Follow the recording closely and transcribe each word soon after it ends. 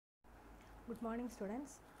Good morning,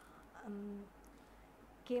 students.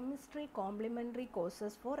 Chemistry complementary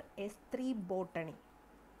courses for S3 botany.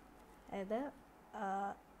 അതായത്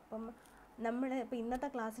ഇപ്പം നമ്മൾ ഇപ്പോൾ ഇന്നത്തെ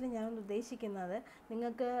ക്ലാസ്സിൽ ഞാൻ ഉദ്ദേശിക്കുന്നത്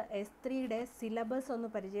നിങ്ങൾക്ക് S3യുടെ സിലബസ്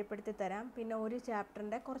ഒന്ന് പരിചയപ്പെടുത്തി തരാം, പിന്നെ ഒരു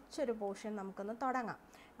ചാപ്റ്ററിൻ്റെ കുറച്ചൊരു പോർഷൻ നമുക്കൊന്ന് തുടങ്ങാം.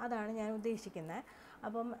 അതാണ് ഞാൻ ഉദ്ദേശിക്കുന്നത്.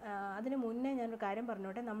 അപ്പം അതിന് മുന്നേ ഞാനൊരു കാര്യം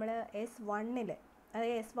പറഞ്ഞോട്ടെ. നമ്മൾ S1-ൽ,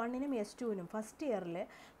 അതായത് S1-നും S2-നും ഫസ്റ്റ് ഇയറിൽ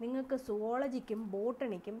നിങ്ങൾക്ക് സുവോളജിക്കും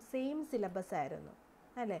ബോട്ടണിക്കും സെയിം സിലബസ് ആയിരുന്നു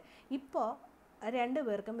അല്ലേ. ഇപ്പോൾ രണ്ട്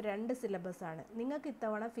പേർക്കും രണ്ട് സിലബസാണ്. നിങ്ങൾക്ക്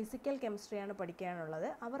ഇത്തവണ ഫിസിക്കൽ കെമിസ്ട്രിയാണ് പഠിക്കാനുള്ളത്,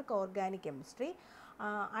 അവർക്ക് ഓർഗാനിക് കെമിസ്ട്രി.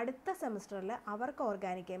 അടുത്ത സെമിസ്റ്ററിൽ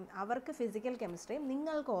അവർക്ക് ഫിസിക്കൽ കെമിസ്ട്രിയും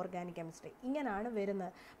നിങ്ങൾക്ക് ഓർഗാനിക് കെമിസ്ട്രി, ഇങ്ങനെയാണ്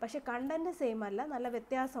വരുന്നത്. പക്ഷേ കണ്ടൻറ്റ് സെയിം അല്ല, നല്ല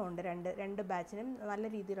വ്യത്യാസമുണ്ട്. രണ്ട് ബാച്ചിനും നല്ല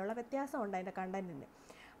രീതിയിലുള്ള വ്യത്യാസമുണ്ട് അതിൻ്റെ കണ്ടൻറ്റിന്.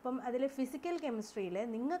 അപ്പം അതിൽ ഫിസിക്കൽ കെമിസ്ട്രിയിൽ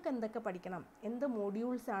നിങ്ങൾക്ക് എന്തൊക്കെ പഠിക്കണം, എന്ത്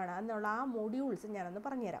മോഡ്യൂൾസാണ് എന്നുള്ള ആ മോഡ്യൂൾസ് ഞാനൊന്ന്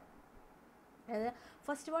പറഞ്ഞുതരാം. അതായത്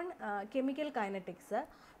first one chemical kinetics,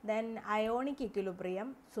 then ionic equilibrium,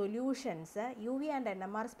 solutions, UV and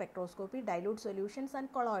NMR spectroscopy, dilute solutions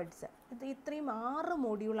and colloids. ഇത്രയും 6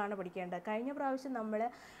 മോഡ്യൂളാണ് പഠിക്കേണ്ടത്. കഴിഞ്ഞ പ്രാവശ്യം നമ്മൾ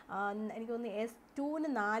എനിക്ക് തോന്നുന്നു S2-ന്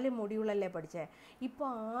 4 മോഡ്യൂളല്ലേ പഠിച്ചത്, ഇപ്പോൾ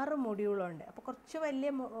 6 മോഡ്യൂളുണ്ട്. അപ്പോൾ കുറച്ച്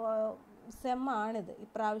വലിയ സെമ്മാണിത്.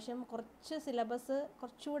 ഇപ്രാവശ്യം കുറച്ച് സിലബസ്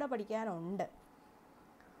കുറച്ചുകൂടെ പഠിക്കാനുണ്ട്.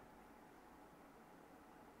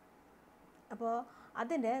 അപ്പോൾ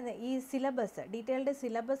അതിൻ്റെ ഈ സിലബസ്, ഡീറ്റെയിൽഡ്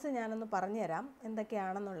സിലബസ് ഞാനൊന്ന് പറഞ്ഞുതരാം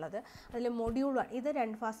എന്തൊക്കെയാണെന്നുള്ളത്. അതിൽ മൊഡ്യൂൾ 1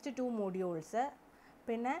 ഇത് ഫസ്റ്റ് 2 മോഡ്യൂൾസ്,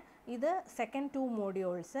 പിന്നെ ഇത് second 2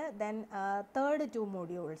 modules, then third 2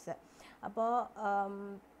 modules. അപ്പോൾ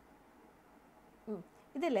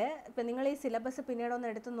ഇതിൽ ഇപ്പം നിങ്ങൾ ഈ സിലബസ് പിന്നീടൊന്ന്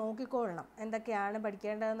എടുത്ത് നോക്കിക്കൊള്ളണം, എന്തൊക്കെയാണ്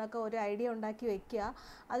പഠിക്കേണ്ടതെന്നൊക്കെ ഒരു ഐഡിയ ഉണ്ടാക്കി വയ്ക്കുക.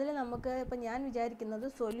 അതിൽ നമുക്ക് ഇപ്പം ഞാൻ വിചാരിക്കുന്നത്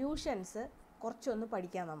സൊല്യൂഷൻസ് കുറച്ചൊന്ന്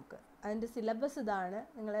പഠിക്കാം നമുക്ക്. അതിൻ്റെ സിലബസ് ഇതാണ്,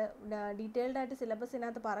 നിങ്ങൾ ഡീറ്റെയിൽഡായിട്ട് സിലബസ്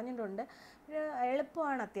ഇതിനകത്ത് പറഞ്ഞിട്ടുണ്ട്.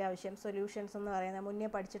 എളുപ്പമാണ് അത്യാവശ്യം. സൊല്യൂഷൻസ് എന്ന് പറയുന്നത് മുന്നേ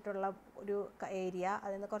പഠിച്ചിട്ടുള്ള ഒരു ഏരിയ,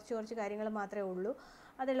 അതിൽ നിന്ന് കുറച്ച് കാര്യങ്ങൾ മാത്രമേ ഉള്ളൂ.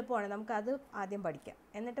 അത് എളുപ്പമാണ്, നമുക്കത് ആദ്യം പഠിക്കാം,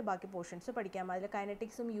 എന്നിട്ട് ബാക്കി പോർഷൻസ് പഠിക്കാം. അതിൽ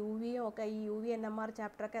കൈനറ്റിക്സും UVയും ഒക്കെ, ഈ UV NMR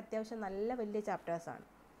ചാപ്റ്ററൊക്കെ അത്യാവശ്യം നല്ല വലിയ ചാപ്റ്റേഴ്സാണ്.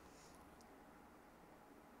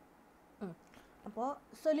 അപ്പോൾ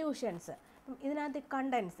സൊല്യൂഷൻസ്, ഇതിനകത്ത്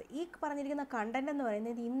കണ്ടൻസ്, ഈ പറഞ്ഞിരിക്കുന്ന കണ്ടൻറ് എന്ന്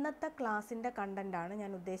പറയുന്നത് ഇന്നത്തെ ക്ലാസ്സിൻ്റെ കണ്ടൻറ്റാണ്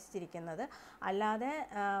ഞാൻ ഉദ്ദേശിച്ചിരിക്കുന്നത്, അല്ലാതെ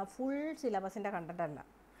ഫുൾ സിലബസിൻ്റെ കണ്ടൻ്റ് അല്ല.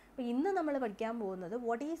 അപ്പോൾ ഇന്ന് നമ്മൾ പഠിക്കാൻ പോകുന്നത്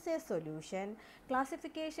what is A solution,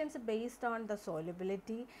 classifications based on the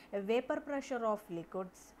solubility, vapour pressure of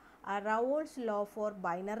liquids, Raoult's law for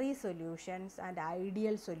binary solutions and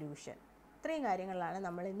ideal solution. ഇത്രയും കാര്യങ്ങളാണ്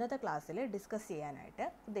നമ്മൾ ഇന്നത്തെ ക്ലാസ്സിൽ ഡിസ്കസ് ചെയ്യാനായിട്ട്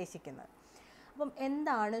ഉദ്ദേശിക്കുന്നത്. അപ്പം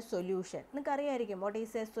എന്താണ് solution നിങ്ങൾക്കറിയായിരിക്കും. What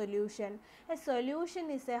is A solution? A solution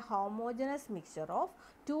is A homogeneous mixture of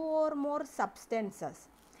 2 or more substances.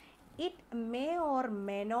 It may or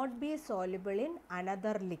may not be soluble in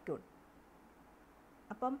another liquid.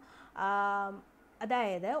 അപ്പം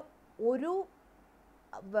അതായത്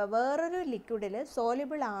വേറൊരു ലിക്വിഡിൽ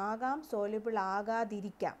സോലുബിൾ ആകാം, സോലുബിൾ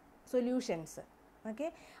ആകാതിരിക്കാം സൊല്യൂഷൻസ്. ഓക്കെ,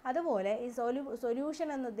 അതുപോലെ ഈ സൊല്യൂഷൻ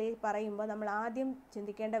എന്ന് പറയുമ്പോൾ നമ്മൾ ആദ്യം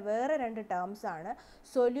ചിന്തിക്കേണ്ട വേറെ 2 ടേംസാണ്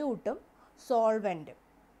സൊല്യൂട്ടും സോൾവെൻറ്റും.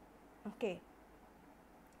 ഓക്കെ,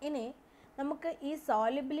 ഇനി നമുക്ക് ഈ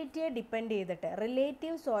സോലിബിലിറ്റിയെ ഡിപ്പെൻഡ് ചെയ്തിട്ട്,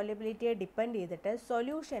 റിലേറ്റീവ് സോലിബിലിറ്റിയെ ഡിപ്പെൻഡ് ചെയ്തിട്ട്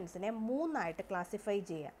സൊല്യൂഷൻസിനെ 3ആയിട്ട് ക്ലാസിഫൈ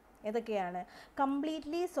ചെയ്യാം. ഏതൊക്കെയാണ്?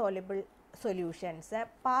 Completely soluble solutions,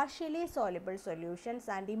 partially soluble solutions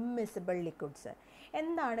and immiscible liquids.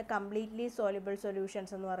 എന്താണ് കംപ്ലീറ്റ്ലി സോലിബിൾ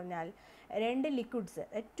സൊല്യൂഷൻസ് എന്ന് പറഞ്ഞാൽ?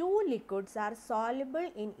 2 liquids R soluble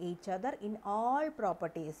in each other in all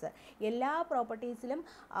properties. എല്ലാ പ്രോപ്പർട്ടീസിലും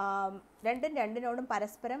രണ്ടിനോടും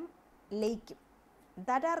പരസ്പരം ലയിക്കും.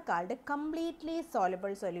 That are called completely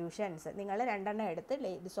soluble solutions. നിങ്ങൾ 2 എടുത്ത്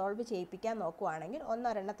ഡിസോൾവ് ചെയ്യിപ്പിക്കാൻ നോക്കുകയാണെങ്കിൽ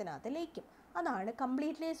 1-2 ലയിക്കും. അതാണ്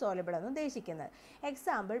കംപ്ലീറ്റ്ലി സോലിബിൾ എന്ന് ഉദ്ദേശിക്കുന്നത്.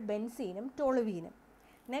 Example ബെൻസീനും ടോളുവീനും.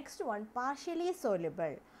 Next one partially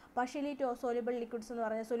soluble. Partially soluble liquids എന്ന്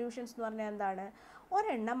പറഞ്ഞാൽ, സൊല്യൂഷൻസ് എന്ന് പറഞ്ഞാൽ എന്താണ്?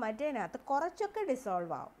 ഒരെണ്ണം മറ്റേതിനകത്ത് കുറച്ചൊക്കെ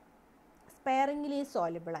ഡിസോൾവ് ആവും, സ്പെയറിംഗ്ലി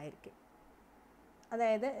സോലിബിൾ ആയിരിക്കും.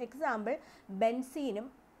 അതായത് എക്സാമ്പിൾ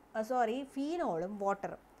ഫീനോളും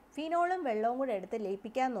വാട്ടറും. ഫീനോളും വെള്ളവും കൂടെ എടുത്ത്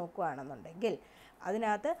ലയിപ്പിക്കാൻ നോക്കുകയാണെന്നുണ്ടെങ്കിൽ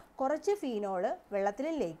അതിനകത്ത് കുറച്ച് ഫീനോൾ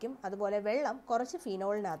വെള്ളത്തിലും ലയിക്കും, അതുപോലെ വെള്ളം കുറച്ച്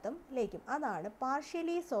ഫീനോളിനകത്തും ലയിക്കും. അതാണ്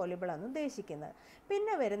പാർഷ്യലി സോലിബിൾ എന്ന് ഉദ്ദേശിക്കുന്നത്.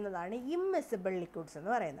 പിന്നെ വരുന്നതാണ് ഇമ്മിസിബിൾ ലിക്വിഡ്സ്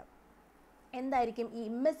എന്ന് പറയുന്നത്. എന്തായിരിക്കും ഈ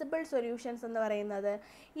ഇമ്മിസിബിൾ സൊല്യൂഷൻസ് എന്ന് പറയുന്നത്?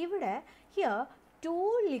 ഇവിടെ here 2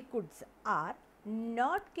 liquids are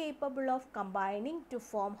not capable of combining to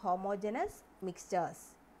form homogeneous mixtures.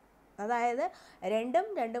 അതായത്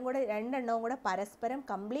രണ്ടെണ്ണവും കൂടെ പരസ്പരം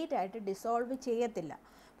കംപ്ലീറ്റ് ആയിട്ട് ഡിസോൾവ് ചെയ്യത്തില്ല.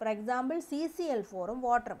 ഫോർ എക്സാമ്പിൾ CCl4ഉം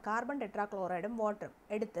വാട്ടറും, കാർബൺ ടെട്രാക്ലോറൈഡും വാട്ടറും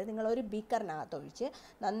എടുത്ത് നിങ്ങളൊരു ബീക്കറിനകത്ത് ഒഴിച്ച്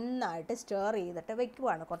നന്നായിട്ട് സ്റ്റർ ചെയ്തിട്ട്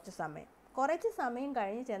വെക്കുകയാണ് കുറച്ച് സമയം. കുറച്ച് സമയം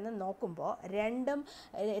കഴിഞ്ഞ് ചെന്ന് നോക്കുമ്പോൾ രണ്ടും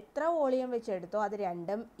എത്ര വോളിയം വെച്ചെടുത്തോ അത്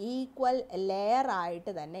രണ്ടും ഈക്വൽ ലെയർ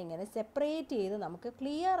ആയിട്ട് തന്നെ ഇങ്ങനെ സെപ്പറേറ്റ് ചെയ്ത് നമുക്ക്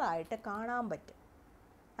ക്ലിയർ ആയിട്ട് കാണാൻ പറ്റും.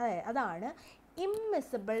 അതാണ്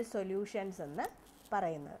ഇമ്മിസിബിൾ സൊല്യൂഷൻസ് എന്ന്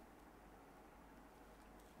പറയുന്നത്.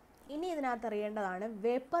 ഇനി ഇതിനകത്ത് അറിയേണ്ടതാണ്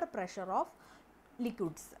vapour pressure of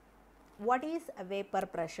liquids. What is vapour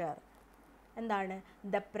pressure? എന്താണ്?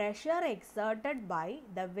 The pressure exerted by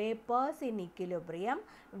the vapours in equilibrium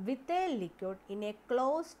with a liquid in A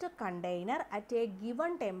closed container at A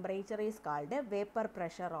given temperature is called vapour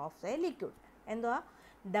pressure of A liquid. എന്തുവാ?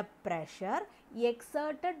 The pressure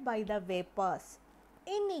exerted by the vapours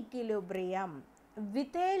in equilibrium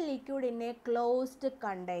with a liquid in A closed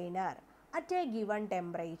container at a given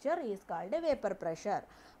temperature is called vapor pressure.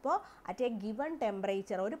 അപ്പോൾ at a given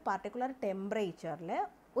temperature, ഒരു particular temperatureൽ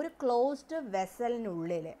ഒരു closed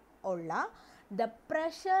വെസലിനുള്ളിൽ ഉള്ള the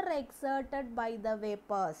pressure exerted by the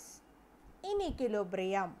vapors in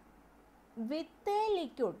equilibrium with a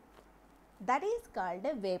liquid, that is called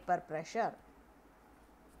vapor pressure.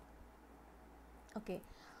 Okay,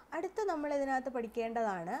 അടുത്ത നമ്മൾ ഇതിനകത്ത്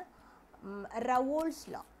പഠിക്കേണ്ടതാണ് റവോൾട്ട്സ്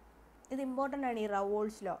law. ഇത് important ആണ്. ഈ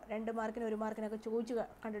റവോൾട്ട്സ് ലോ 2 മാർക്കിന് 1 മാർക്കിനൊക്കെ ചോദിച്ചു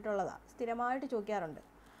കണ്ടിട്ടുള്ളതാണ്, സ്ഥിരമായിട്ട് ചോദിക്കാറുണ്ട്.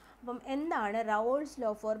 അപ്പം എന്താണ് റവോൾട്ട്സ് law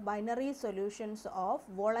four binary solutions of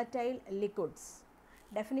volatile liquids?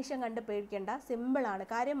 Definition കണ്ട് പേടിക്കേണ്ട, സിമ്പിളാണ്.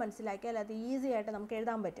 കാര്യം മനസ്സിലാക്കിയാൽ അത് ഈസി ആയിട്ട് നമുക്ക്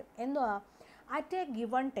എഴുതാൻ പറ്റും. എന്തുവാ? At A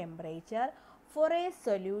given temperature four A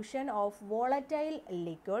solution of volatile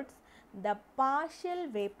liquids the partial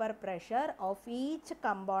vapour pressure of each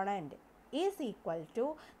component is equal to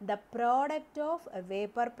the product of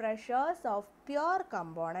vapor pressures of pure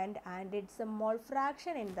component and its mole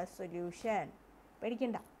fraction in the solution.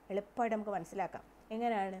 പേടിക്കണ്ട, എളുപ്പമായിട്ട് നമുക്ക് മനസ്സിലാക്കാം.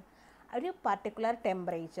 എങ്ങനെയാണ്? ഒരു particular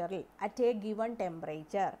ടെമ്പറേച്ചറിൽ at A given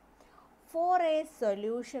temperature four A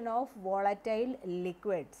solution of volatile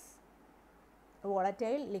liquids,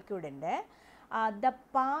 volatile ലിക്വിഡിൻ്റെ the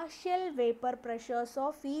partial vapour pressures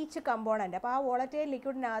of each component. അപ്പോൾ ആ volatile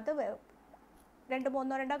ലിക്വിഡിനകത്ത്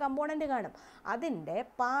 2 component കാണും. അതിൻ്റെ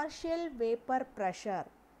പാർഷ്യൽ വേപ്പർ പ്രഷർ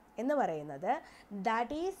എന്ന് പറയുന്നത്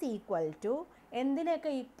that is equal to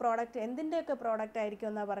എന്തിൻ്റെയൊക്കെ product ആയിരിക്കും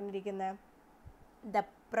എന്നാണ് പറഞ്ഞിരിക്കുന്നത്? The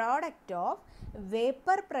product of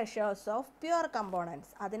vapour pressures of pure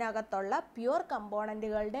components. അതിനകത്തുള്ള പ്യുവർ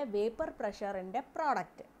കമ്പോണൻറ്റുകളുടെ വേപ്പർ പ്രഷറിൻ്റെ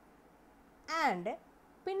പ്രോഡക്റ്റ്. ആൻഡ്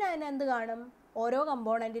പിന്നെ അതിനെന്ത് കാണും? ഓരോ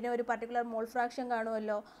കമ്പോണൻറ്റിനും ഒരു പർട്ടിക്കുലർ മോൾ ഫ്രാക്ഷൻ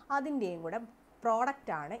കാണുമല്ലോ, അതിൻ്റെയും കൂടെ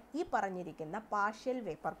പ്രോഡക്റ്റാണ് ഈ പറഞ്ഞിരിക്കുന്ന പാർഷ്യൽ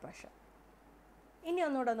വേപ്പർ പ്രഷർ. ഇനി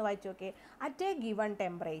ഒന്നുകൂടെ ഒന്ന് വായിച്ചു നോക്കിയേ. അറ്റ് എ ഗിവൺ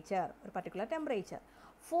ടെമ്പറേച്ചർ, ഒരു particular temperature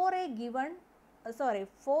four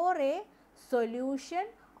A solution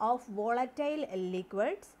of volatile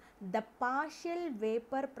liquids the partial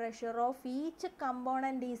vapour pressure of each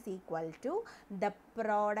component is equal to the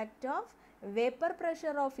product of vapour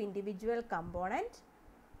pressure of individual component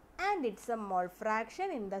and it's A mole fraction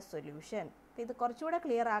in the solution. അപ്പോൾ ഇത് കുറച്ചുകൂടെ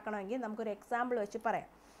clear ആക്കണമെങ്കിൽ നമുക്കൊരു example വെച്ച് പറയാം.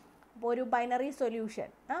 അപ്പോൾ ഒരു binary solution,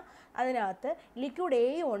 അതിനകത്ത് liquid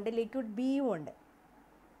എയും ഉണ്ട് ലിക്വിഡ് ബിയും ഉണ്ട്.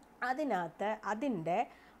 അതിൻ്റെ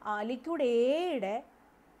ലിക്വിഡ് എയുടെ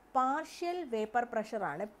പാർഷ്യൽ വേപ്പർ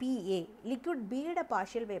പ്രഷറാണ് PA, ലിക്വിഡ് ബിയുടെ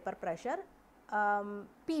partial vapour pressure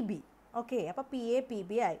PB. Okay, അപ്പോൾ PA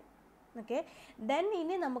PB ആയി. ഓക്കെ, ദെൻ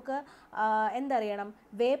ഇനി നമുക്ക് എന്തറിയണം?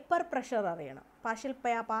 വേപ്പർ പ്രഷർ അറിയണം.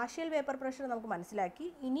 പാർഷ്യൽ വേപ്പർ പ്രഷർ നമുക്ക് മനസ്സിലാക്കി.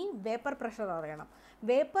 ഇനി വേപ്പർ പ്രഷർ അറിയണം.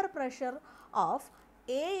 Vapour pressure of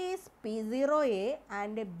A is P0A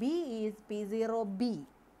and B is P0B.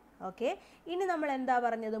 Okay, ഇനി നമ്മൾ എന്താ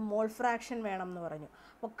പറഞ്ഞത്? മോൾ ഫ്രാക്ഷൻ വേണം എന്ന് പറഞ്ഞു.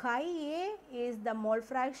 അപ്പോൾ കൈ A is the mole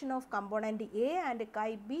fraction of component A and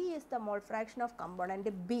കൈ B is the mole fraction of component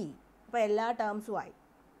B. അപ്പോൾ എല്ലാ ടേംസും ആയി.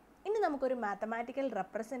 ഇനി നമുക്കൊരു മാത്തമാറ്റിക്കൽ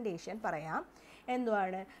റെപ്രസെൻറ്റേഷൻ പറയാം.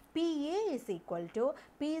 എന്തുവാണ്? PA is equal to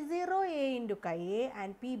P0A into കൈ A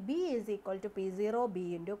and PB is equal to P0B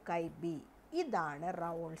into കൈ B. ഇതാണ്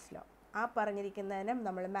റവോൾട്ട്സ് ലോ. ആ പറഞ്ഞിരിക്കുന്നതിനെ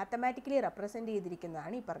നമ്മൾ മാത്തമാറ്റിക്കലി റെപ്രസെൻറ്റ്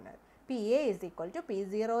ചെയ്തിരിക്കുന്നതാണ് ഈ പറഞ്ഞത്. PA is equal to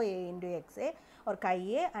P0A into XA or കൈ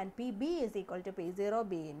A and PB is equal to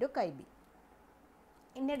P0B into കൈ B.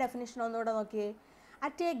 ഇതിൻ്റെ ഡെഫിനിഷൻ ഒന്നുകൂടെ നോക്കിയേ.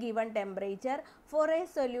 At a given temperature for a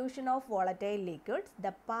solution of volatile liquids,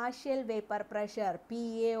 the partial vapor pressure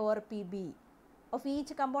PA or PB of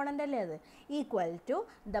each component equal to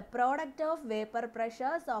the product of vapor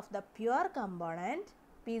pressures of the pure component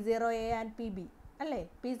P0A and PB.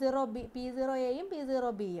 P0A and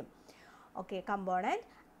P0B. Okay, component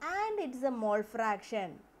and it's a mole fraction.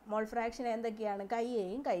 Mole fraction എന്തൊക്കെയാണ്? കൈ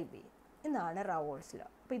എയും chi B. ഇതാണ് റവോൾട്ട്സ് law.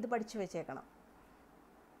 അപ്പോൾ ഇത് പഠിച്ചു വെച്ചേക്കണം.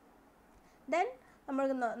 Then നമ്മൾ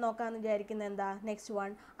നോക്കാമെന്ന് വിചാരിക്കുന്നത് എന്താ? Next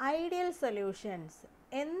one, ideal solutions.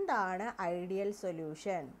 എന്താണ് ideal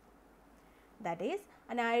solution? That is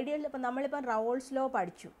an ideal. ഇപ്പം നമ്മളിപ്പം റവോൾട്ട്സ് ലോ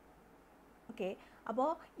പഠിച്ചു. ഓക്കെ, അപ്പോൾ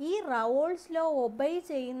ഈ റവോൾട്ട്സ് ലോ ഒബൈ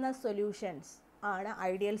ചെയ്യുന്ന സൊല്യൂഷൻസ് ആണ്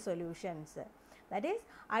ideal solutions. That is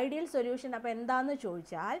ideal solution. അപ്പോൾ എന്താണെന്ന്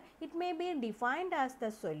ചോദിച്ചാൽ it may be defined as the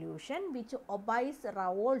solution which ഒബൈസ്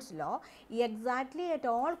റവോൾട്ട്സ് law exactly at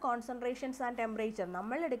all concentrations and temperature.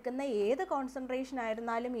 നമ്മൾ എടുക്കുന്ന ഏത് കോൺസെൻട്രേഷൻ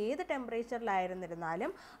ആയിരുന്നാലും ഏത്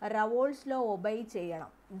ടെമ്പറേച്ചറിലായിരുന്നിരുന്നാലും റവോൾട്ട്സ് ലോ ഒബൈ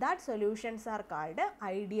ചെയ്യണം. That solutions are called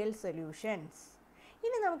ideal solutions.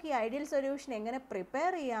 ഇനി നമുക്ക് ഈ ഐഡിയൽ സൊല്യൂഷൻ എങ്ങനെ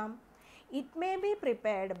പ്രിപ്പയർ ചെയ്യാം? It may be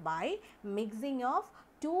prepared by mixing of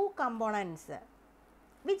two components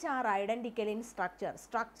which are identical in structure.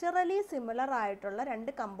 Structurally similar ആയിട്ടുള്ള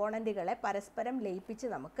രണ്ട് കമ്പോണൻറ്റുകളെ പരസ്പരം ലയിപ്പിച്ച്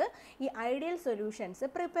നമുക്ക് ഈ ഐഡിയൽ സൊല്യൂഷൻസ്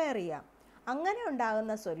പ്രിപ്പയർ ചെയ്യാം. അങ്ങനെ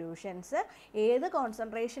ഉണ്ടാകുന്ന സൊല്യൂഷൻസ് ഏത്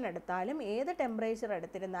കോൺസെൻട്രേഷൻ എടുത്താലും ഏത് ടെമ്പറേച്ചർ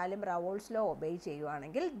എടുത്തിരുന്നാലും റവോൾട്ട്സ് ലോ ഒബേ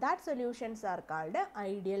ചെയ്യുവാണെങ്കിൽ that solutions are called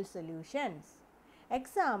ideal solutions.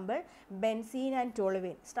 Example benzene and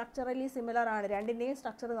toluene. Structurally similar ആണ്, രണ്ടിൻ്റെയും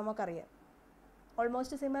സ്ട്രക്ചർ നമുക്കറിയാം,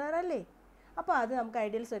 ഓൾമോസ്റ്റ് സിമിലർ അല്ലേ? അപ്പോൾ അത് നമുക്ക്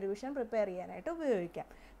ഐഡിയൽ സൊല്യൂഷൻ പ്രിപ്പയർ ചെയ്യാനായിട്ട് ഉപയോഗിക്കാം.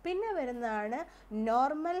 പിന്നെ വരുന്നതാണ്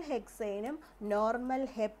നോർമൽ ഹെക്സൈനും നോർമൽ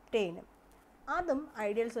ഹെപ്റ്റൈനും. അതും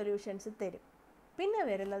ഐഡിയൽ സൊല്യൂഷൻസ് തരും. പിന്നെ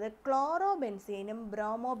വരുന്നത് ക്ലോറോ ബെൻസീനും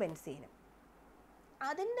ബ്രോമോ ബെൻസീനും.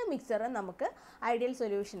 അതിൻ്റെ മിക്സറ് നമുക്ക് ഐഡിയൽ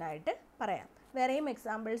സൊല്യൂഷനായിട്ട് പറയാം. വേറെയും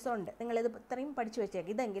എക്സാമ്പിൾസ് ഉണ്ട്, നിങ്ങളിത് ഇത്രയും പഠിച്ചു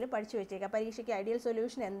വെച്ചേക്കാം, ഇതെങ്കിലും പഠിച്ചു വെച്ചേക്കാം. പരീക്ഷയ്ക്ക് ഐഡിയൽ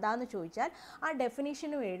സൊല്യൂഷൻ എന്താണെന്ന് ചോദിച്ചാൽ ആ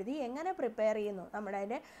ഡെഫിനിഷനും എഴുതി എങ്ങനെ പ്രിപ്പയർ ചെയ്യുന്നു, നമ്മുടെ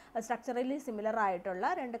അതിൻ്റെ സ്ട്രക്ചറലി സിമിലർ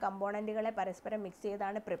ആയിട്ടുള്ള രണ്ട് കമ്പോണൻറ്റുകളെ പരസ്പരം മിക്സ്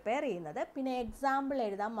ചെയ്താണ് പ്രിപ്പയർ ചെയ്യുന്നത്. പിന്നെ എക്സാമ്പിൾ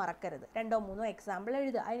എഴുതാൻ മറക്കരുത്, 2-3 എക്സാമ്പിൾ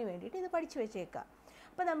എഴുതുക, അതിന് വേണ്ടിയിട്ട് ഇത് പഠിച്ചു വെച്ചേക്കാം.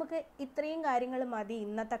 അപ്പോൾ നമുക്ക് ഇത്രയും കാര്യങ്ങൾ മതി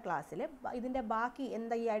ഇന്നത്തെ ക്ലാസ്സിൽ. ഇതിൻ്റെ ബാക്കി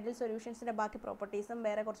എന്താ, ഈ ഐഡിയൽ സൊല്യൂഷൻസിൻ്റെ ബാക്കി പ്രോപ്പർട്ടീസും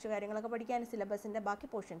വേറെ കുറച്ച് കാര്യങ്ങളൊക്കെ പഠിക്കാൻ സിലബസിൻ്റെ ബാക്കി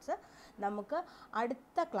പോർഷൻസ് നമുക്ക്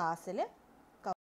അടുത്ത ക്ലാസ്സിൽ